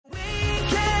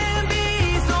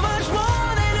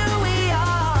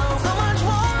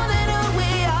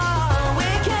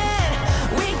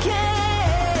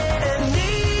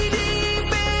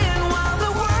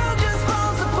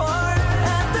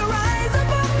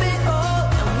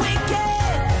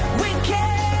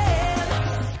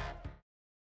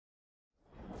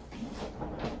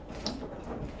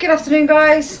Good afternoon,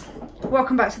 guys.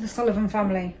 Welcome back to the Sullivan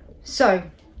family. So,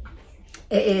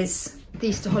 it is the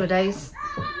Easter holidays.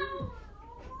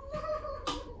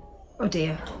 Oh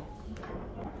dear.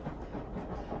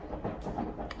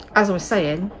 As I was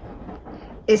saying,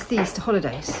 it's the Easter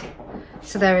holidays.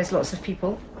 So there is lots of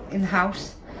people in the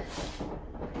house.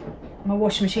 My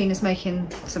washing machine is making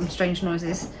some strange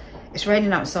noises. It's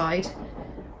raining outside.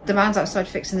 The man's outside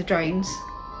fixing the drains.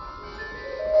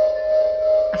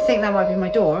 I think that might be my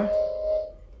door.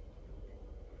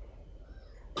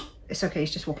 It's okay,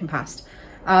 he's just walking past.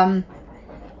 Oh,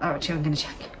 actually, I'm gonna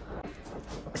check.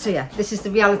 So yeah, this is the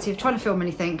reality of trying to film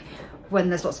anything when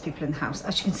there's lots of people in the house.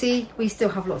 As you can see, we still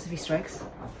have lots of Easter eggs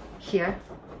here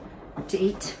to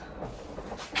eat.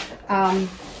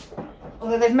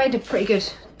 Although they've made a pretty good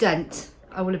dent,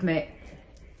 I will admit,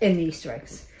 in the Easter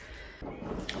eggs.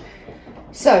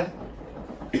 So,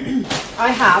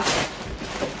 I have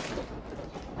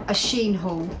a Shein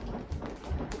haul.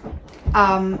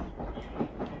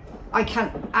 I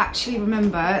can't actually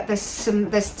remember. There's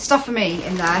stuff for me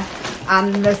in there,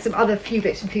 and there's some other few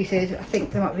bits and pieces. I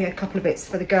think there might be a couple of bits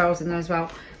for the girls in there as well.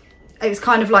 It was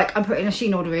kind of like, I'm putting a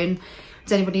Shein order in.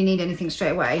 Does anybody need anything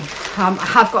straight away? I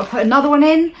have got to put another one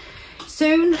in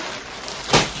soon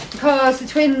because the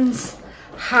twins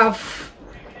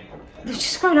they've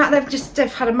just grown out.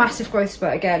 They've had a massive growth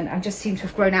spurt again and just seem to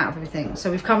have grown out of everything.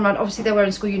 So we've come around. Obviously they're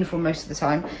wearing school uniform most of the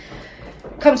time.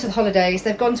 Come to the holidays,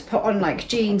 they've gone to put on like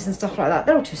jeans and stuff like that.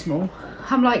 They're all too small.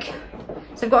 I'm like,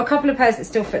 so I've got a couple of pairs that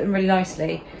still fit them really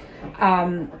nicely.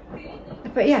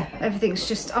 But yeah, everything's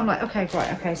just, I'm like, okay,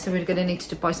 right, okay, so we're gonna need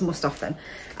to buy some more stuff then.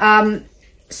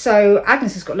 So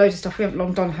Agnes has got loads of stuff. We haven't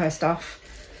long done her stuff.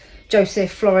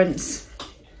 Joseph, Florence,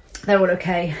 they're all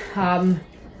okay.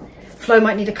 Flo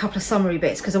might need a couple of summery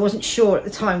bits because I wasn't sure at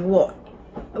the time what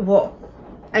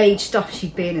age stuff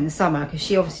she'd be in the summer, because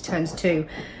she obviously turns 2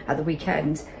 at the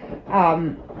weekend.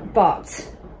 But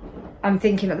I'm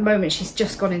thinking at the moment she's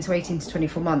just gone into 18 to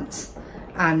 24 months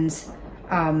and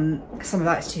some of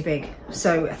that is too big.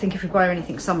 So I think if we buy her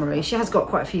anything summery, she has got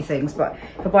quite a few things, but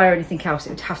if I buy her anything else, it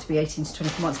would have to be 18 to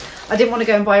 24 months. I didn't want to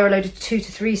go and buy her a load of 2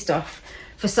 to 3 stuff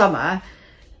for summer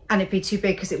and it'd be too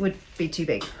big, because it would be too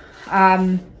big.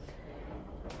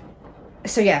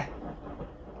 So yeah,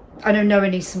 I know Noah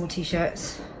needs some more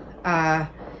t-shirts. The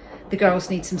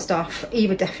girls need some stuff.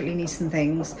 Eva definitely needs some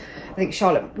things. I think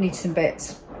Charlotte needs some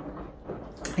bits.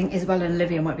 I think Isabella and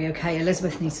Olivia might be okay.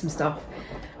 Elizabeth needs some stuff.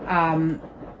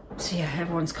 So yeah,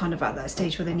 everyone's kind of at that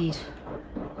stage where they need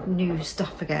new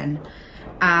stuff again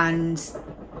and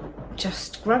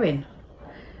just growing,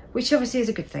 which obviously is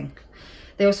a good thing.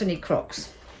 They also need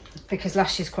Crocs because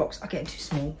last year's Crocs are getting too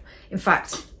small. In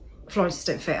fact, Florence's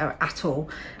don't fit her at all,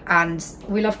 and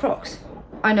we love Crocs.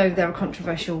 I know they're a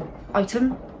controversial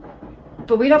item,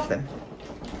 but we love them.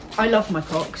 I love my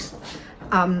Crocs.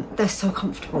 They're so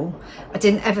comfortable. I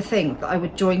didn't ever think that I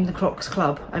would join the Crocs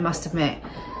club, I must admit.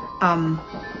 The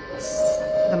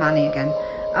Manny again.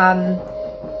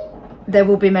 There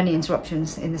will be many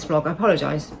interruptions in this vlog. I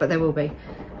apologise, but there will be.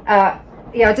 Yeah,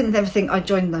 I didn't ever think I'd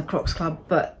join the Crocs club,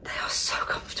 but they are so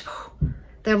comfortable.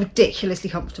 They're ridiculously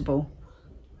comfortable.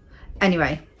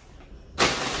 Anyway,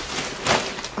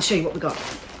 I'll show you what we got.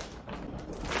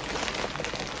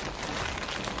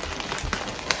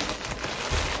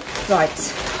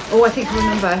 Right. Oh, I think I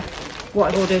remember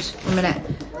what I've ordered. 1 minute.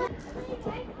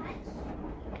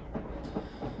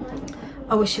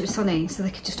 I wish it was sunny so they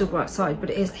could just all go outside,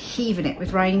 but it is heaving it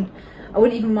with rain. I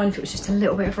wouldn't even mind if it was just a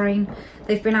little bit of rain.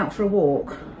 They've been out for a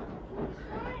walk,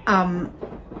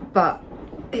 but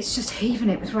it's just heaving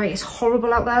it with rain. It's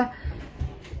horrible out there.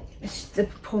 It's the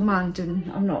poor man doing,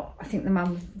 I think the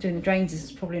man doing the drains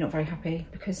is probably not very happy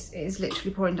because it is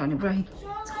literally pouring down in rain.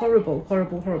 It's horrible,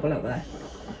 horrible, horrible out there.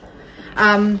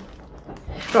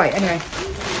 Right, anyway,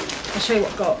 I'll show you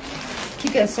what I've got.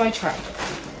 Keep getting sidetracked.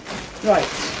 Right.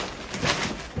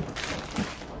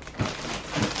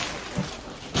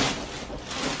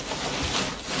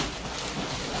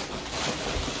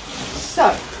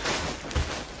 So,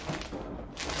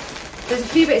 there's a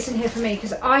few bits in here for me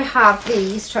because I have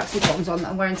these tracksuit bottoms on that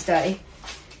I'm wearing today.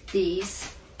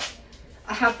 These.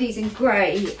 I have these in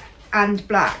grey and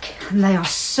black and they are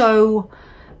so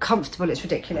comfortable, it's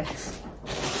ridiculous.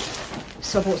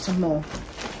 So I bought some more.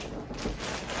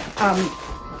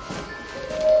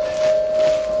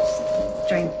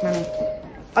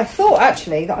 I thought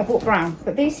actually that I bought brown,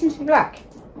 but these seem to be black.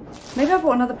 Maybe I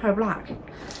bought another pair of black.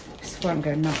 This is where I'm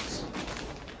going nuts.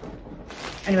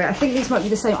 Anyway, I think these might be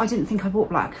the same. I didn't think I bought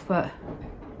black, but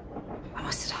I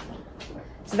must have done.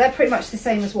 So they're pretty much the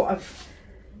same as what I've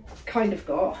kind of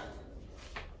got.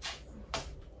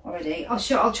 already. I'll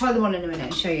try them on in a minute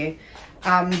and show you.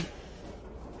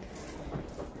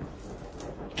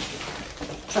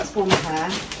 That's for my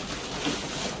hair.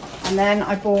 And then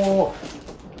I bought,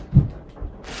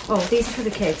 oh, these are for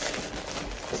the kids.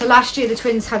 So last year the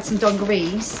twins had some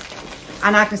dungarees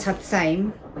and Agnes had the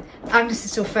same. Agnes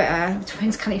is still fitter, the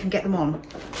twins can't even get them on.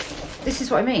 This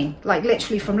is what I mean, like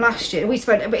literally from last year.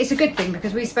 But it's a good thing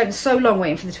because we spent so long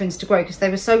waiting for the twins to grow because they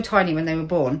were so tiny when they were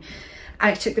born.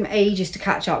 And it took them ages to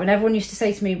catch up. And everyone used to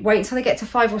say to me, wait until they get to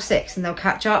 5 or 6 and they'll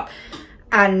catch up.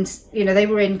 And, you know, they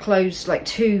were in clothes like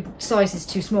 2 sizes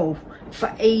too small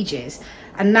for ages.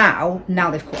 And now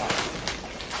they've caught up.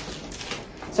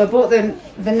 So I bought them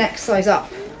the next size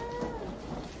up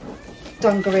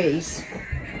dungarees.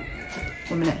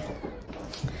 1 minute.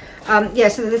 Yeah,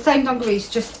 so they're the same dungarees,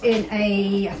 just in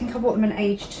a, I think I bought them in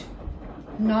aged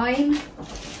 9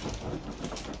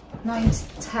 to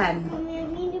 10. Mommy, I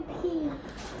need to pee.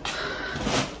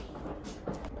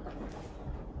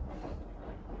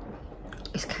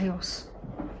 It's chaos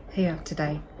here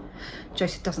today.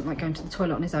 Joseph doesn't like going to the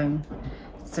toilet on his own,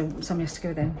 so somebody has to go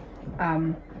with him.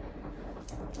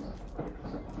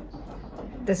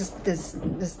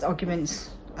 There's arguments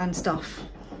and stuff,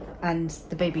 and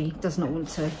the baby does not want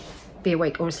to be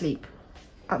awake or asleep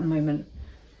at the moment.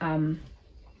 And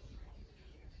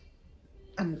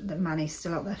the Manny's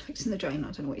still out there fixing the drain.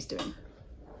 I don't know what he's doing.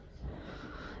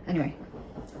 Anyway,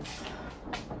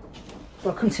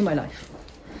 welcome to my life.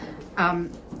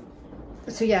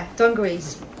 So yeah,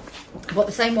 dungarees. I bought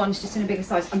the same ones, just in a bigger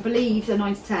size. I believe they're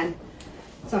 9 to 10.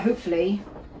 So hopefully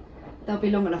they'll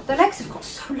be long enough. Their legs have got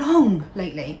so long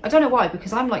lately. I don't know why,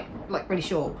 because I'm like really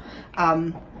short.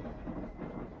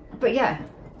 But yeah,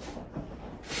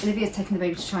 Olivia's taking the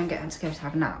baby to try and get her to go to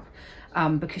have a nap,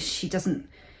 because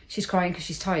she's crying because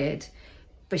she's tired,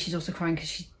 but she's also crying because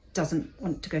she doesn't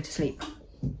want to go to sleep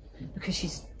because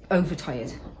she's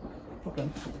overtired.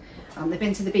 Problem. They've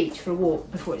been to the beach for a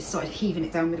walk before it started heaving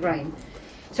it down with rain.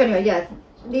 So anyway, yeah,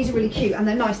 these are really cute and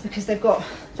they're nice because they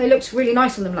looked really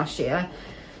nice on them last year,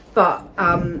 but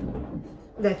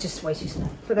they're just way too small.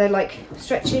 But they're like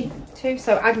stretchy too.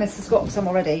 So Agnes has got some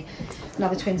already. Now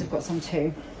the twins have got some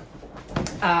too.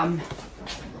 So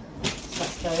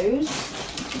that's those.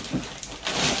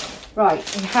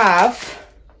 Right, we have,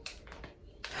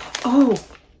 oh,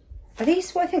 are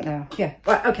these what I think they are? Yeah,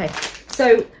 right, okay.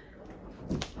 So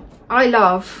I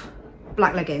love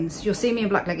black leggings. You'll see me in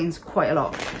black leggings quite a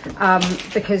lot,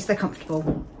 because they're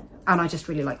comfortable and I just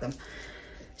really like them.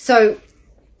 So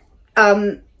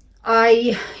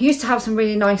I used to have some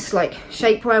really nice like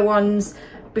shapewear ones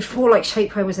before like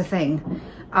shapewear was a thing.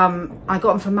 I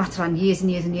got them from Matalan years and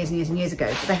years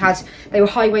ago. They were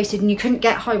high-waisted and you couldn't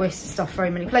get high-waisted stuff very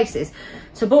many places.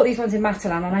 So I bought these ones in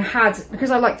Matalan and I had,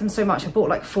 because I liked them so much, I bought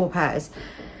like 4 pairs.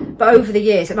 But over the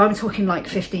years, and I'm talking like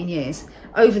 15 years,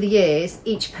 over the years,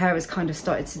 each pair has kind of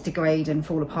started to degrade and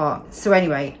fall apart. So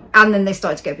anyway, and then they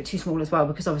started to get a bit too small as well,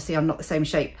 because obviously I'm not the same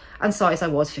shape and size I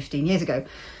was 15 years ago.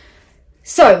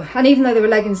 So, and even though they were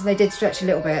leggings and they did stretch a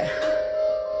little bit,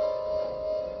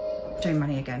 doing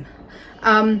money again.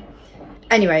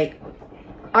 Anyway,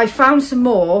 I found some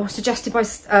more suggested by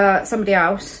somebody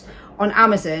else on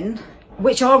Amazon,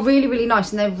 which are really, really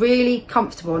nice and they're really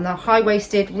comfortable and they're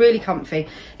high-waisted, really comfy.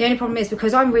 The only problem is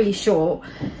because I'm really short,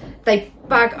 they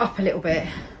bag up a little bit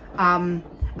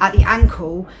at the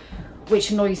ankle, which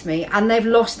annoys me, and they've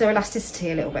lost their elasticity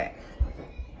a little bit.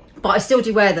 But I still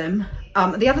do wear them.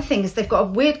 The other thing is they've got a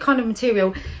weird kind of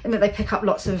material in that they pick up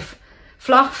lots of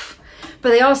fluff, but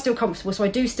they are still comfortable, so I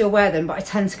do still wear them, but I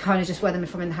tend to kind of just wear them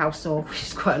if I'm in the house, or which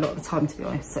is quite a lot of the time, to be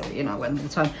honest, so you know, I wear them all the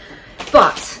time.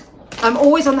 But I'm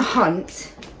always on the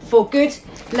hunt for good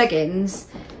leggings,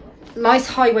 nice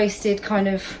high-waisted, kind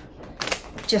of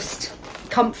just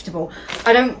comfortable.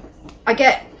 I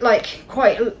get like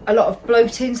quite a lot of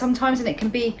bloating sometimes, and it can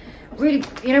be really,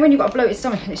 you know, when you've got a bloated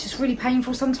stomach and it's just really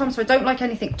painful sometimes, so I don't like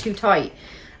anything too tight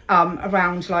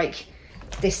around like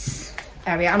this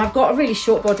area. And I've got a really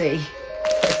short body.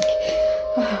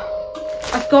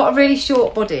 I've got a really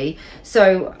short body,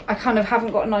 so I kind of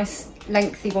haven't got a nice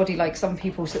lengthy body like some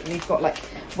people, so that they've got like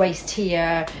waist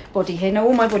here, body here. Now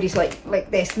all my body's like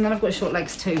this, and then I've got short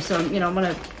legs too, so you know,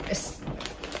 it's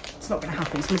not going to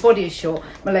happen. So my body is short,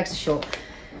 my legs are short,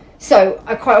 so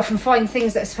I quite often find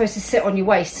things that are supposed to sit on your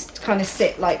waist to kind of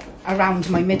sit like around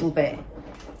my middle bit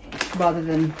rather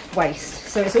than waist.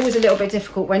 So it's always a little bit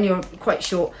difficult when you're quite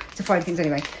short to find things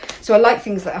anyway. So I like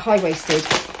things that are high-waisted.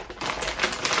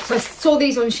 So I saw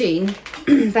these on Shein.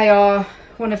 They are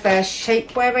one of their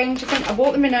shapewear range, I think. I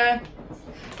bought them in a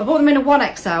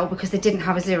 1XL because they didn't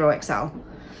have a 0XL.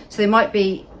 So they might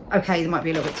be okay, they might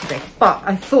be a little bit too big, but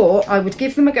I thought I would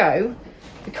give them a go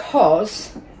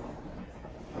because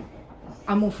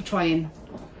I'm all for trying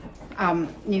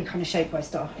new kind of shapewear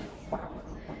stuff.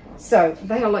 So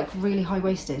they are like really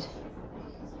high-waisted.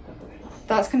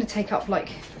 That's going to take up like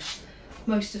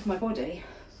most of my body.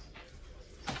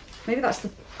 Maybe that's the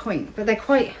point, but they're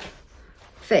quite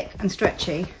thick and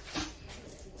stretchy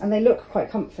and they look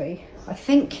quite comfy. I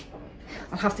think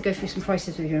I'll have to go through some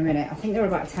prices with you in a minute. I think they're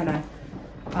about a tenner.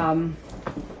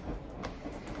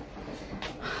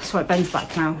 Sorry, Ben's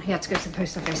back now. He had to go to the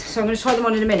post office. So I'm going to try them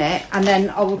on in a minute and then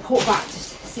I'll report back to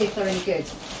see if they're any good.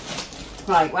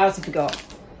 Right, what else have we got?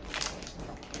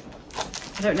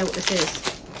 I don't know what this is.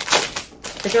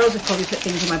 The girls have probably put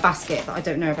things in my basket that I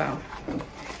don't know about.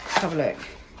 Let's have a look.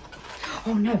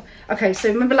 Oh no. Okay, so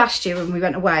remember last year when we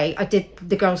went away, I did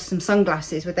the girls some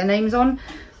sunglasses with their names on.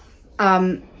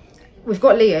 We've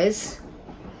got Leah's.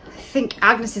 I think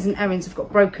Agnes's and Erin's have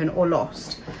got broken or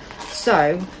lost.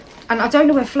 So, and I don't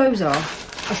know where Flo's are.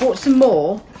 I bought some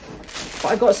more, but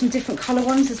I got some different colour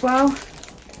ones as well.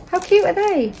 How cute are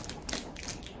they?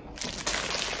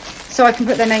 So I can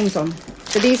put their names on.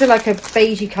 So these are like a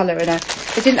beigey colour and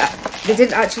they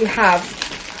didn't actually have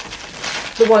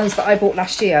the ones that I bought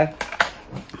last year.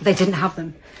 They didn't have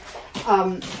them.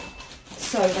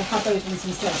 So they had those ones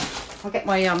instead. I'll get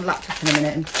my laptop in a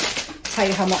minute and tell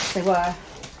you how much they were.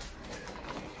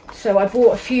 So I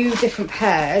bought a few different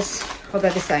pairs. Oh,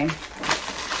 they're the same.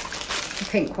 The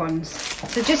pink ones.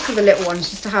 So just for the little ones,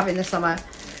 just to have in the summer.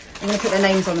 I'm going to put their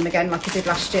names on them again like I did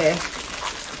last year.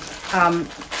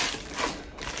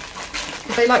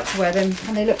 Because they like to wear them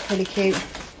and they look really cute.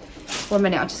 1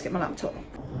 minute, I'll just get my laptop.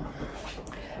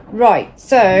 Right,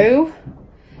 so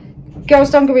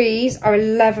girls' dungarees are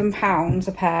 £11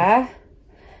 a pair.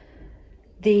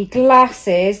 The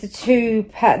glasses, the two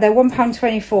pair, they're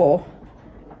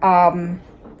 £1.24.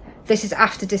 This is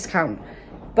after discount,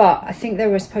 but I think they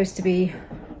were supposed to be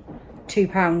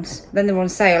 £2. Then they were on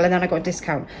sale and then I got a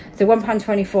discount. So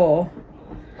 £1.24 for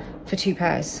 2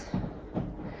 pairs.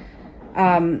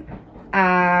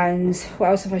 And what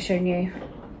else have I shown you?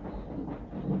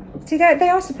 See, they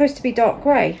are supposed to be dark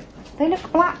grey. They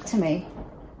look black to me.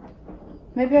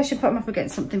 Maybe I should put them up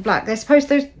against something black. They're supposed,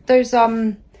 those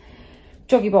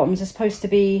joggy bottoms are supposed to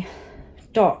be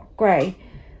dark grey,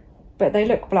 but they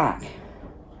look black.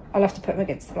 I'll have to put them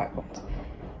against the black ones.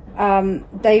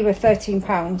 They were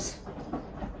 £13.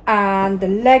 And the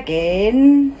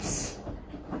leggings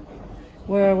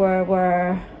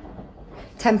were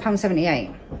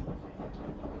 £10.78.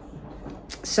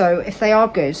 So if they are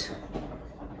good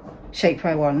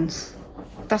shapewear ones,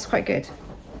 that's quite good.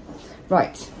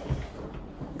 Right,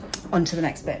 on to the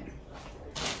next bit.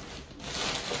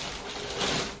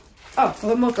 Oh, I've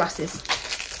got more glasses.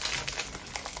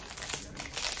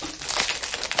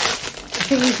 I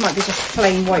think these might be just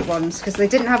plain white ones because they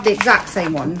didn't have the exact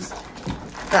same ones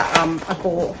that I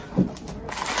bought,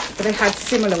 but they had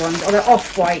similar ones, or they're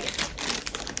off-white.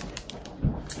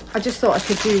 I just thought I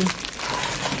could do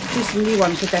some new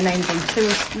ones with their names on. They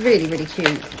were really, really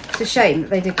cute. It's a shame that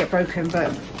they did get broken, but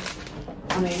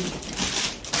I mean,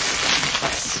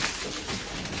 that's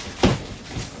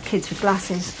kids with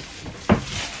glasses.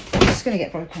 It's just going to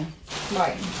get broken.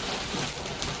 Right.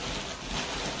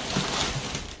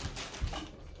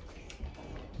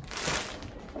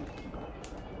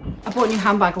 I bought a new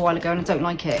handbag a while ago and I don't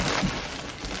like it.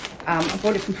 I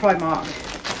bought it from Primark,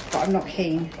 but I'm not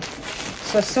keen.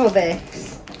 So I saw this.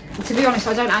 And to be honest,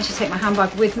 I don't actually take my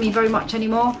handbag with me very much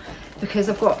anymore because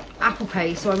I've got Apple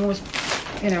Pay, so I'm always,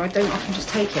 you know, I don't often just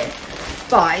take it.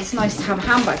 But it's nice to have a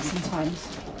handbag sometimes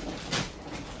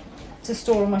to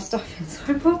store all my stuff in. So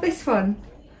I bought this one.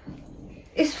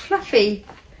 It's fluffy.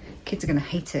 Kids are going to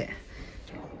hate it.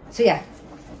 So yeah,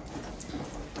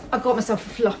 I got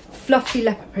myself a fluffy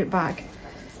leopard print bag.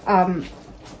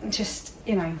 Just,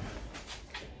 you know,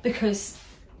 because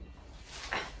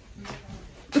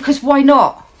why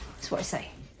not? That's what I say.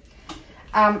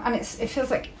 And it feels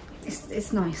like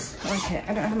it's nice. I like it.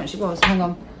 I don't know how much it was. Hang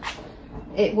on.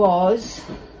 It was.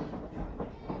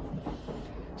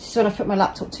 So I put my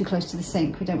laptop too close to the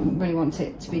sink. We don't really want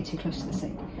it to be too close to the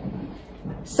sink.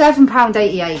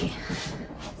 £7.88.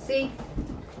 See?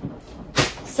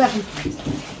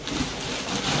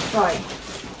 £7. Right.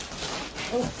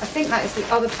 Oh, I think that is the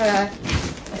other pair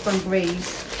of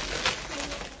dungarees.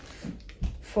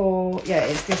 For, yeah,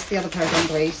 it's just the other pair of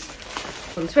dungarees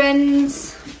for the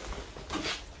twins.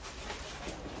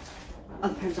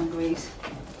 Other pair of dungarees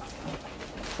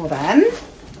for them.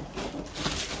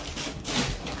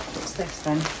 What's this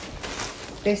then?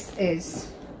 This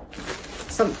is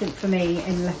something for me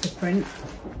in leopard print.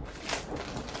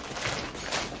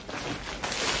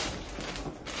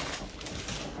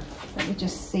 me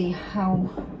just see how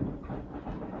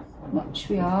much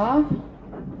we are.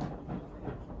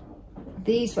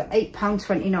 These were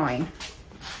 £8.29.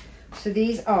 So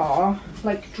these are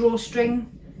like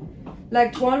drawstring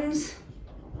legged ones.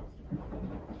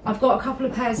 I've got a couple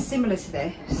of pairs similar to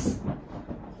this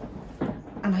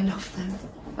and I love them.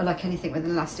 I like anything with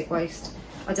an elastic waist.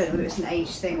 I don't know whether it's an age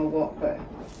thing or what, but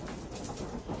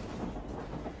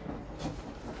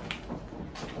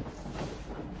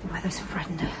the weather's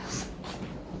horrendous.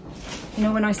 You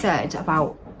know when I said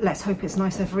about let's hope it's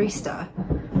nice over Easter?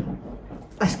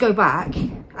 Let's go back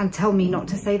and tell me not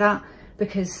to say that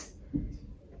because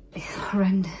it's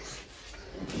horrendous.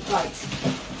 Right,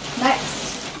 next,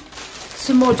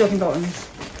 some more jogging bottoms,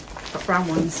 got brown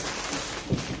ones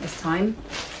this time.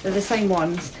 They're the same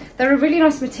ones. They're a really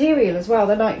nice material as well.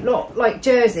 They're like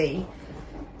jersey,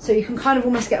 so you can kind of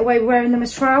almost get away with wearing them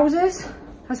as trousers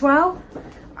as well.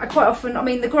 I quite often, I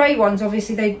mean the grey ones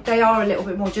obviously they are a little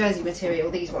bit more jersey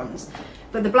material, these ones,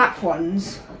 but the black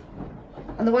ones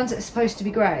and the ones that are supposed to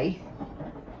be grey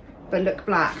but look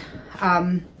black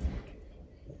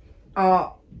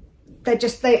they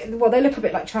look a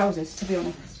bit like trousers, to be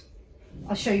honest.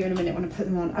 I'll show you in a minute when I put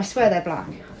them on. I swear they're black.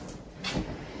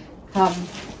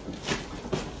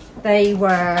 They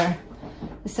were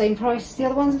the same price as the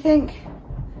other ones, I think.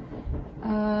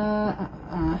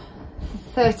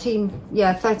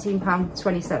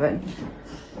 £13.27.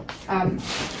 Right.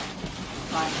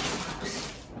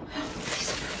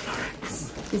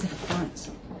 These are Florence.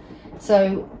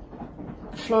 So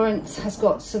Florence has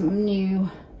got some new,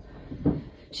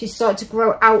 she's started to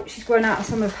grow out, she's grown out of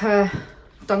some of her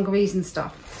dungarees and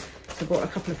stuff. So I bought a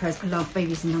couple of pairs. I love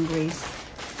babies and dungarees.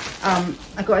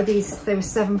 I got her these, they were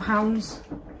 £7,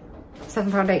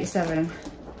 £7.87.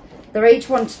 They're age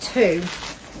 1 to 2,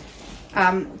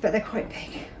 but they're quite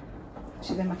big.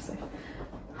 Actually, they're massive.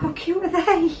 How cute are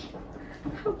they?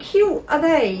 How cute are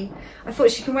they? I thought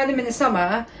she can wear them in the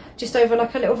summer, just over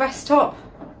like a little vest top.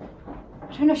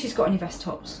 I don't know if she's got any vest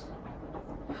tops.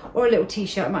 Or a little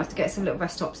t-shirt, I might have to get some little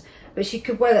vest tops. But she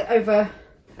could wear that over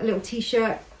a little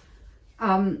t-shirt,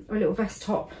 or a little vest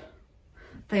top.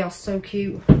 They are so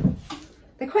cute.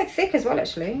 They're quite thick as well,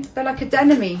 actually. They're like a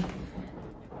denim-y,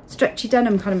 stretchy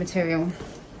denim kind of material.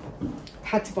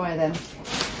 Had to buy them.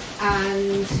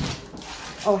 And,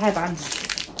 oh, hairbands.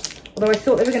 Although I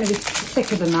thought they were going to be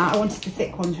thicker than that. I wanted the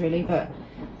thick ones really, but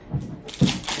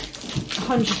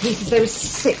 100 pieces, they were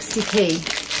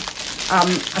 60p.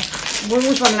 We're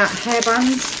always running out of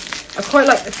hairbands. I quite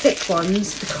like the thick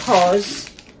ones because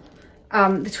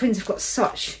the twins have got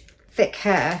such thick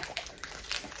hair.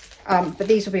 But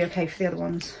these will be okay for the other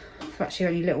ones. They're actually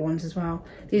only little ones as well.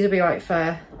 These will be alright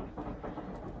for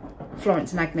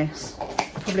Florence and Agnes.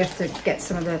 Probably have to get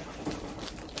some of the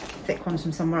thick ones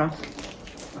from somewhere else.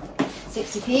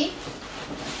 60p.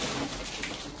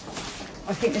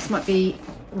 I think this might be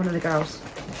one of the girls.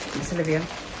 It's Olivia.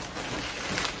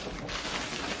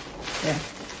 Yeah.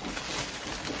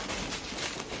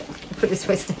 I'll put this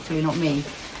way, it's definitely not me.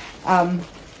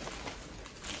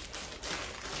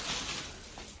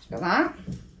 Got that.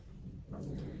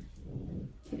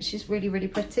 She's really, really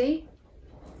pretty.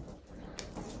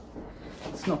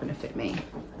 It's not going to fit me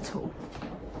at all.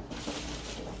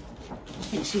 I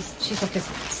think she's like a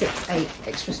 6'8",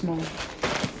 extra small.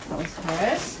 That was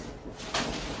hers.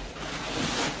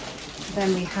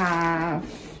 Then we have,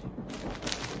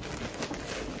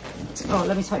 oh,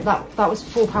 let me tell you, that was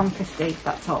 £4.50,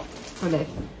 that top for Liv.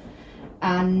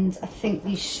 And I think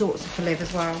these shorts are for Liv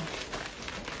as well.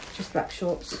 Just black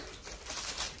shorts.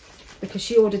 Because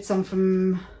she ordered some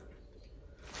from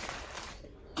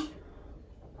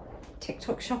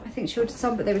TikTok shop, I think she ordered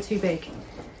some, but they were too big.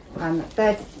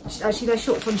 They're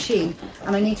shorts on Shein,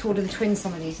 and I need to order the twins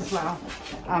some of these as well,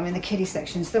 in the kiddie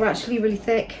sections. They're actually really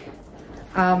thick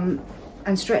and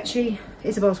stretchy.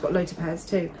 Isabel's got loads of pairs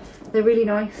too. They're really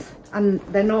nice, and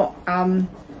they're not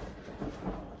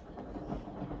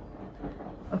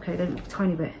okay, they're a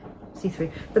tiny bit see-through,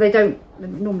 but they don't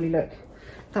normally look,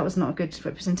 that was not a good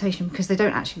representation because they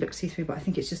don't actually look see-through, but I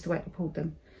think it's just the way I pulled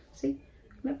them. See,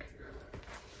 look,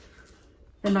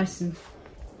 they're nice and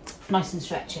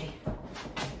stretchy.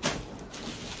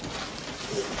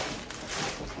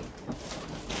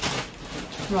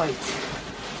 Right, I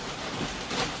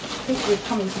think we're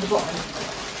coming to the bottom,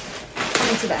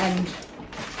 coming to the end.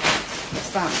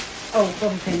 What's that? Oh,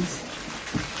 bobby pins.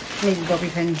 Maybe bobby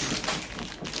pins.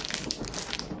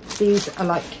 These are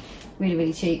like really,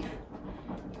 really cheap.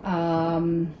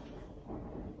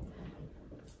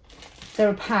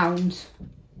 They're £1.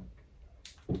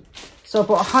 So I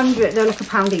bought 100, they're like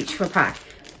 £1 each for a pack.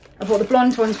 I bought the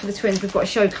blonde ones for the twins. We've got a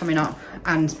show coming up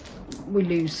and we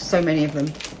lose so many of them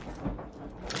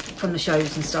from the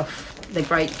shows and stuff. They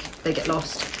break, they get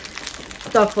lost.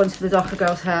 Dark ones for the darker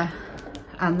girls' hair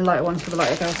and the lighter ones for the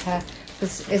lighter girls' hair,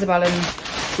 because Isabel and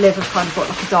Liv have kind of got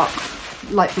like a dark,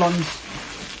 light blonde,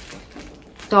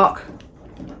 dark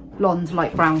blonde,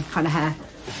 light brown kind of hair.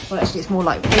 Well, actually it's more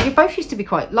light. They both used to be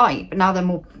quite light, but now they're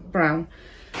more brown.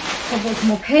 I've bought some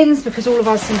more pins because all of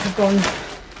ours seem to have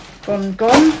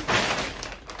gone.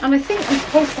 And I think I'm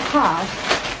supposed to have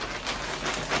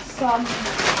some,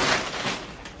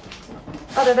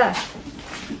 oh, they're there.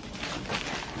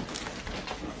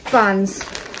 Bands.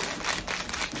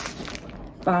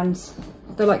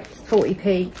 They're like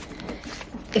 40p.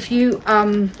 If you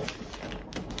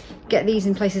get these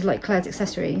in places like Claire's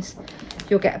Accessories,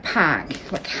 you'll get a pack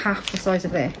like half the size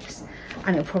of this,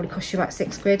 and it'll probably cost you about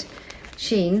 £6.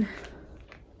 Shein,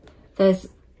 there's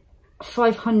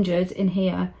 500 in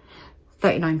here,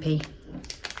 39p.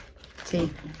 See,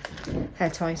 hair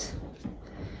ties.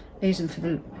 I use them for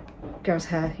the girls'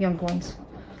 hair, younger ones.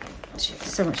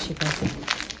 So much cheaper.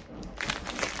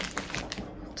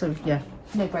 So yeah,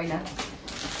 no brainer.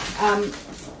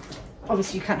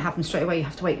 Obviously you can't have them straight away, you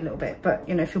have to wait a little bit, but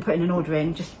you know, if you're putting an order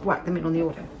in, just whack them in on the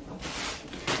order.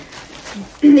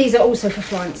 These are also for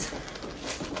Florence.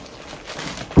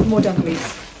 More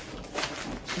Dungarees.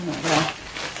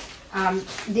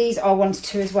 These are 1 to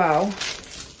 2 as well.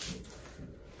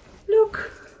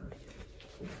 Look,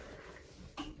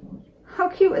 how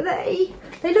cute are they?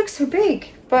 They look so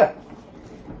big, but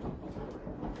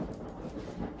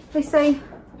they say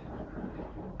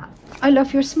I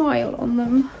love your smile on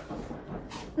them.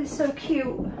 They're so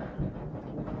cute.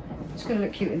 Just gonna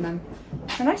look cute in them.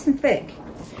 They're nice and thick.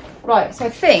 Right, so I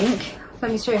think,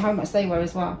 let me show you how much they were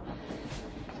as well.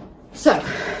 So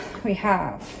we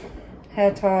have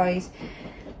hair ties.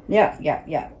 Yep.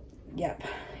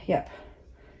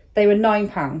 They were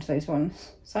 £9, those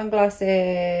ones.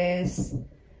 Sunglasses.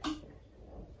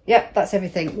 Yep, that's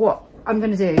everything. What I'm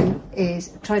going to do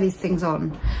is try these things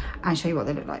on and show you what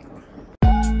they look like.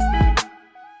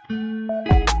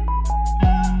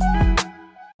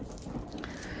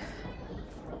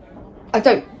 I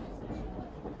don't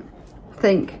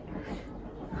think,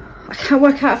 I can't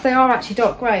work out if they are actually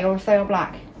dark grey or if they are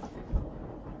black.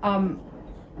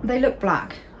 They look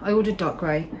black. I ordered dark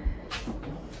grey.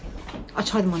 I'll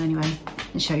try them on anyway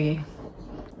and show you.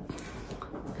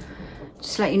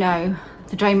 Just to let you know,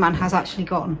 the Drain Man has actually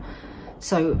gone,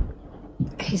 so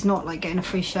he's not like getting a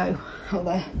free show out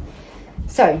there.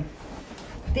 So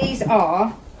these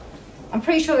are, I'm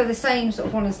pretty sure they're the same sort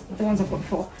of one as the ones I've got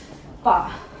before,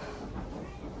 but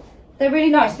they're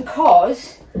really nice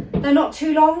because they're not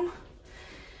too long.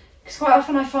 Because quite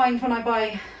often I find when I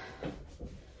buy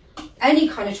any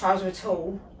kind of trouser at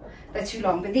all, they're too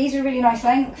long, but these are really nice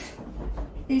length,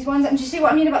 these ones. And do you see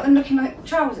what I mean about them looking like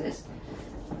trousers?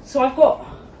 So I've got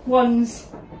ones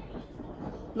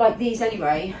like these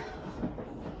anyway,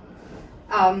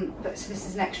 but so this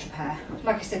is an extra pair.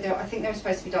 Like I said, I think they were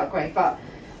supposed to be dark grey, but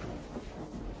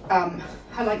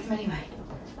I like them anyway.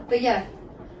 But yeah,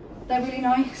 they're really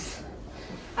nice,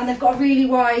 and they've got a really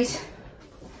wide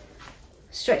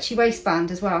stretchy waistband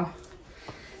as well,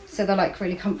 so they're like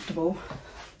really comfortable.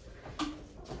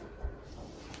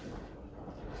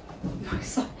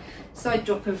 Nice side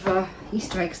drop of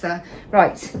Easter eggs there.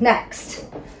 Right, next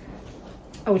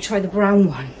I will try the brown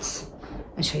ones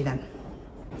and show you them.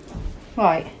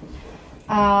 Right,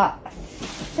 I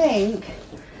think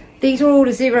these are all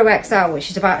a 0XL, which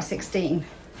is about a 16.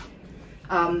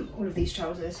 All of these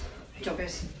trousers,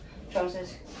 joggers,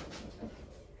 trousers.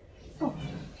 Oh,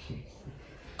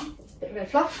 bit of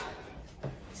red fluff.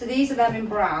 So these are them in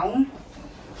brown.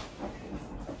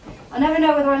 I never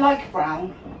know whether I like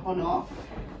brown or not,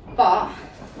 but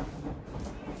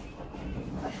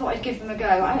I thought I'd give them a go.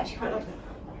 I actually quite like them.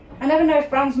 I never know if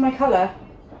brown's my colour,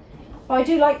 but I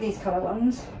do like these colour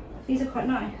ones. These are quite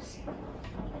nice.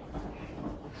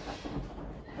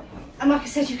 And like I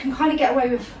said, you can kind of get away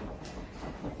with,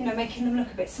 you know, making them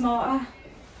look a bit smarter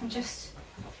and just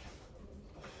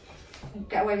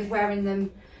get away with wearing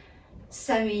them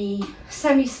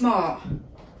semi-smart. Do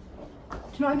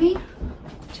you know what I mean? Do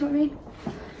you know what I mean?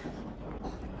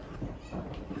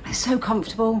 It's so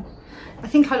comfortable. I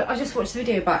think I just watched the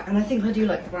video back and I think I do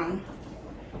like the brown.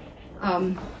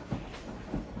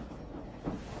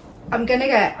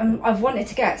 I've wanted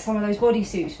to get some of those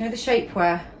bodysuits, you know, the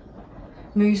Shapewear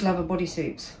Mousse Lover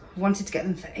bodysuits. I wanted to get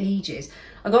them for ages.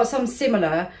 I got some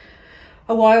similar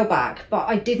a while back, but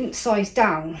I didn't size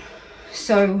down,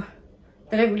 so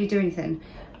they don't really do anything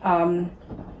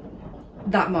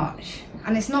that much.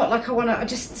 And it's not like I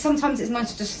just sometimes it's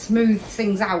nice to just smooth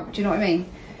things out, do you know what I mean?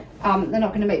 They're not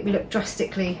going to make me look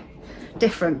drastically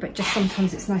different, but just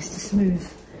sometimes it's nice to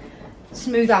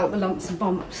smooth out the lumps and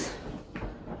bumps.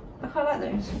 I quite like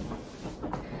those.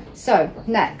 So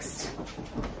next,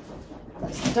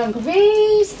 that's the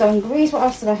dungarees. Dungarees. What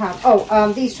else did I have?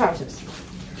 Oh, these trousers.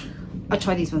 I'll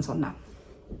try these ones on now.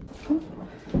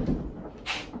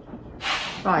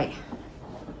 Right.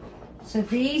 So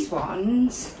these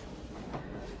ones,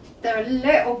 they're a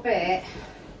little bit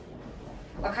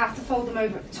like I have to fold them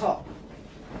over at the top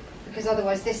because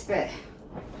otherwise this bit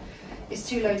is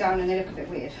too low down and they look a bit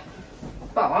weird.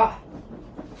 But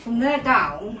from there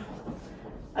down,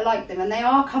 I like them and they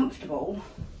are comfortable.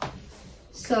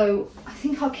 So I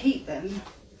think I'll keep them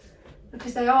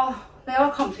because they are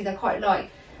comfy. They're quite light.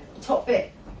 The top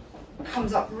bit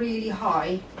comes up really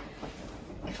high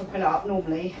if I pull it up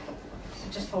normally.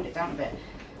 So just fold it down a bit.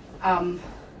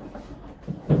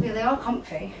 Yeah, they are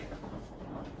comfy.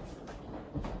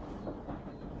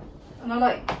 And I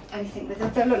like anything.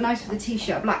 They look nice with a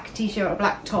t-shirt, a black t-shirt, a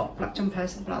black top, black jumper,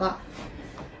 something like that.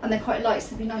 And they're quite light,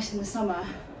 so they'd be nice in the summer.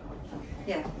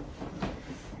 Yeah.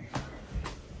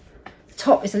 The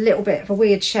top is a little bit of a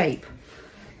weird shape.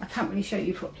 I can't really show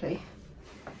you properly.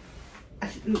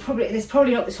 There's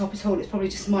probably not the top at all. It's probably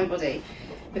just my body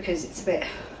because it's a bit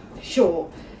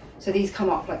short. So these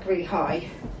come up like really high.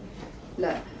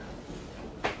 Look.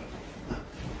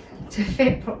 To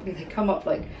fit properly, they come up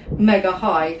like mega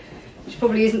high, which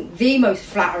probably isn't the most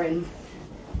flattering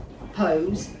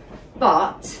pose,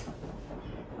 but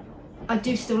I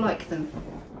do still like them.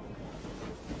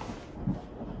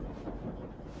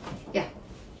 Yeah,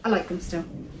 I like them still.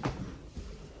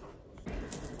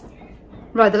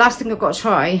 Right, the last thing I've got to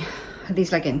try are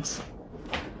these leggings.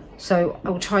 So I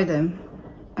will try them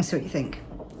and see what you think.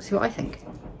 See what I think.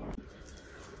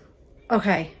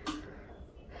 Okay.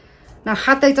 Now,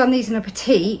 had they done these in a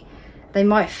petite, they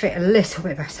might fit a little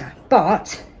bit better.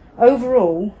 But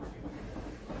overall,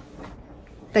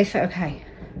 they fit okay.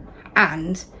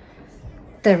 And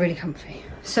they're really comfy.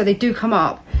 So they do come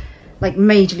up like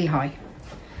majorly high.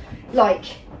 Like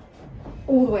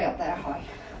all the way up there high.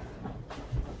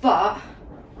 But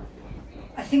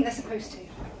I think they're supposed to.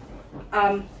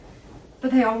 But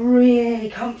they are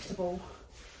really comfortable.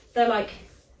 They're like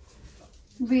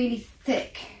really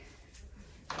thick.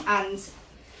 And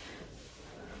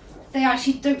they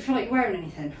actually don't feel like wearing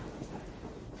anything.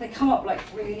 They come up like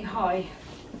really high.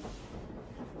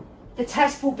 The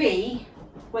test will be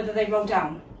whether they roll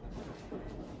down.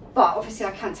 But obviously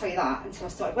I can't tell you that until I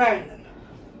start wearing them.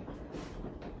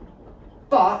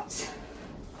 But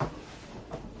oh,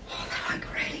 they're like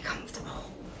really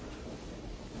comfortable.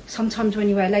 Sometimes when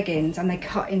you wear leggings and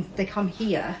they come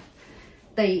here,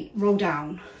 they roll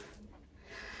down.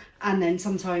 And then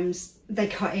sometimes they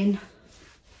cut in,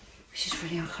 which is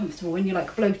really uncomfortable. When you're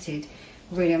like bloated,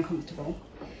 really uncomfortable.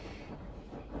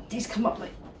 These come up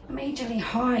like majorly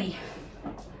high.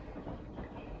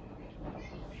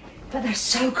 But they're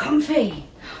so comfy.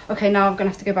 Okay, now I'm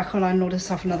gonna have to go back online and order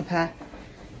myself another pair.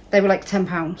 They were like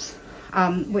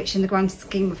 £10, which in the grand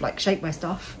scheme of like shapewear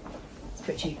stuff, it's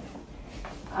pretty cheap.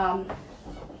 They're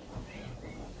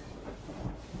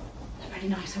really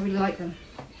nice, I really like them.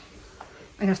 I'm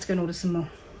gonna have to go and order some more.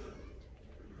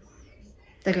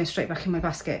 They're going straight back in my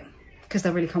basket because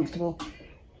they're really comfortable.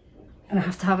 And I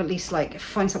have to have at least like, if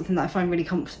I find something that I find really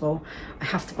comfortable, I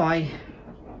have to buy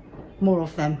more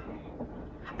of them.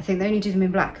 I think they only do them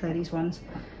in black though, these ones.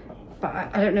 But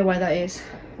I don't know why that is.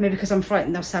 Maybe because I'm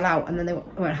frightened they'll sell out and then I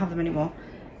won't have them anymore.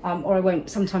 Or I won't,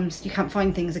 sometimes you can't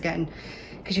find things again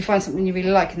because you find something you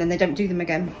really like and then they don't do them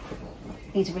again.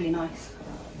 These are really nice.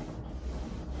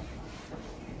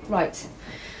 Right.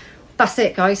 That's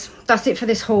it, guys. That's it for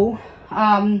this haul.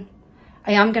 I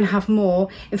am going to have more.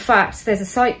 In fact, there's a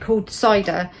site called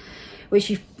𝚆𝚃𝚷, which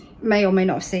you may or may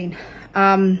not have seen.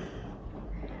 I'm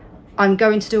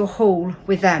going to do a haul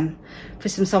with them for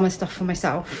some summer stuff for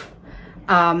myself.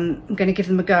 I'm going to give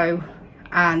them a go,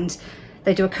 and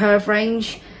they do a curve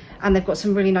range, and they've got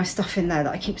some really nice stuff in there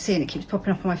that I keep seeing. It keeps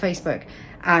popping up on my Facebook,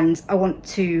 and I want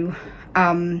to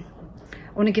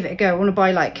give it a go. I want to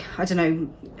buy like, I don't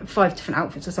know, 5 different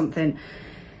outfits or something.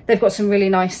 They've got some really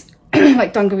nice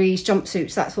like dungarees,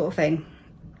 jumpsuits, that sort of thing.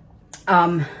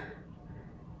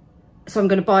 So I'm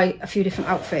going to buy a few different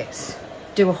outfits,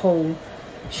 do a haul,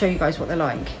 show you guys what they're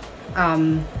like.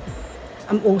 I'm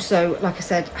also, like I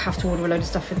said, have to order a load of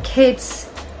stuff for the kids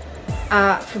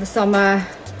for the summer.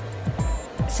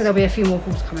 So there'll be a few more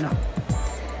hauls coming up.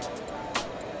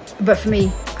 But for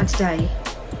me and today,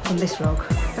 from this vlog,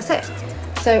 that's it.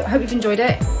 So I hope you've enjoyed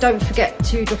it. Don't forget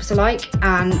to drop us a like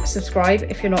and subscribe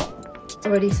if you're not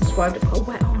already subscribed. I've got a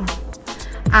wet arm.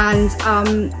 And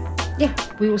yeah,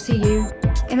 we will see you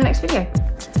in the next video.